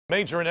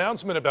Major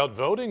announcement about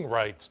voting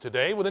rights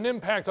today with an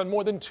impact on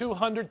more than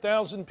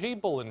 200,000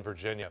 people in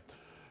Virginia.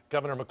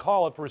 Governor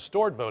McAuliffe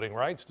restored voting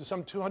rights to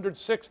some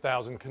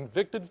 206,000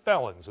 convicted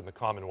felons in the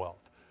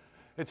Commonwealth.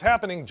 It's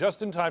happening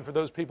just in time for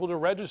those people to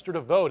register to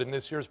vote in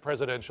this year's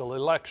presidential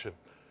election.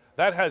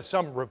 That has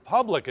some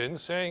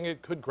Republicans saying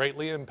it could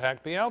greatly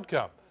impact the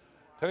outcome.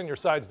 10 on your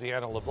side's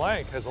Deanna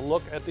LeBlanc has a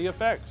look at the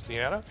effects.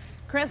 Deanna?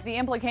 Chris, the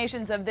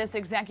implications of this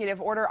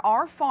executive order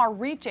are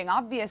far-reaching.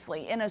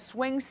 Obviously, in a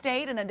swing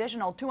state, an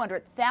additional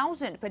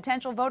 200,000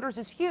 potential voters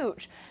is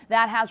huge.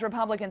 That has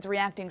Republicans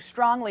reacting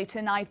strongly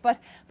tonight. But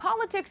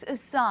politics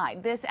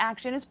aside, this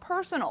action is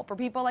personal for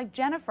people like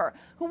Jennifer,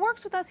 who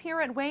works with us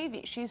here at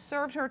WAVY. She's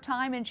served her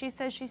time, and she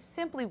says she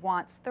simply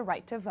wants the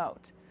right to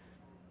vote.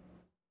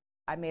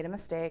 I made a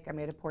mistake. I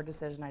made a poor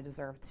decision. I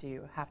deserve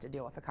to have to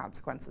deal with the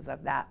consequences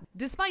of that.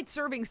 Despite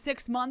serving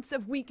 6 months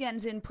of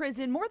weekends in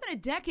prison more than a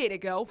decade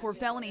ago for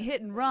felony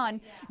hit and run,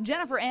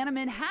 Jennifer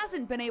Anneman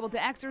hasn't been able to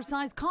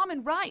exercise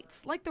common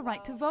rights like the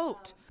right to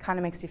vote. Kind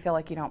of makes you feel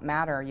like you don't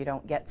matter. You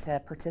don't get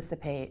to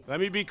participate. Let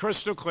me be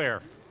crystal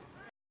clear.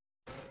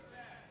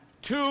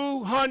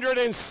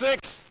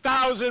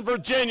 206,000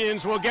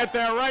 Virginians will get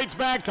their rights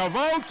back to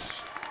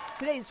vote.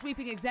 Today's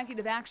sweeping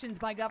executive actions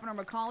by Governor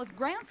McAuliffe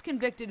grants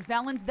convicted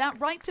felons that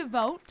right to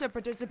vote, to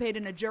participate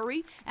in a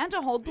jury, and to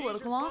hold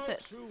political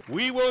office.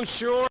 We will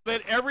ensure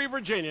that every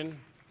Virginian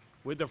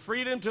with the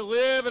freedom to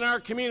live in our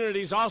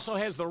communities also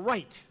has the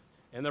right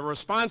and the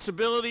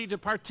responsibility to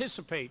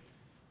participate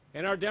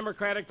in our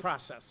democratic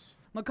process.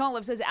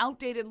 McAuliffe says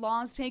outdated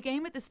laws take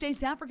aim at the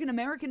state's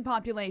African-American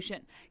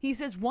population. He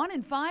says 1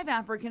 in 5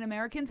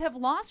 African-Americans have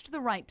lost the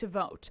right to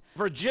vote.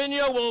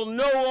 Virginia will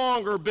no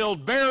longer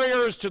build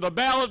barriers to the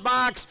ballot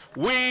box.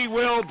 We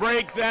will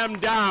break them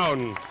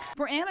down.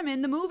 For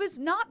Anneman, the move is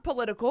not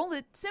political.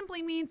 It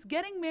simply means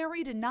getting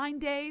married in 9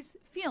 days,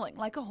 feeling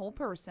like a whole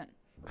person.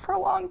 For a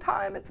long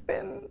time, it's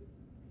been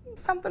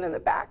something in the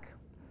back.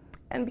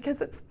 And because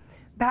it's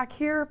back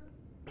here,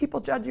 people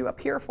judge you up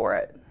here for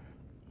it.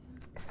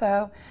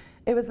 So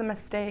it was a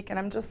mistake, and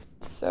I'm just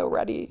so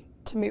ready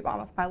to move on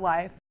with my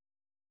life.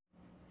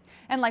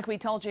 And like we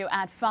told you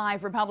at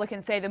 5,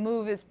 Republicans say the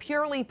move is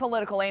purely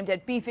political, aimed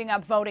at beefing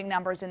up voting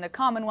numbers in the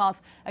Commonwealth.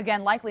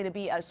 Again, likely to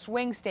be a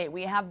swing state.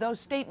 We have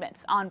those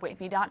statements on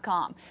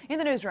WAVY.com. In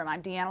the newsroom,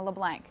 I'm Deanna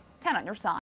LeBlanc. 10 on your side.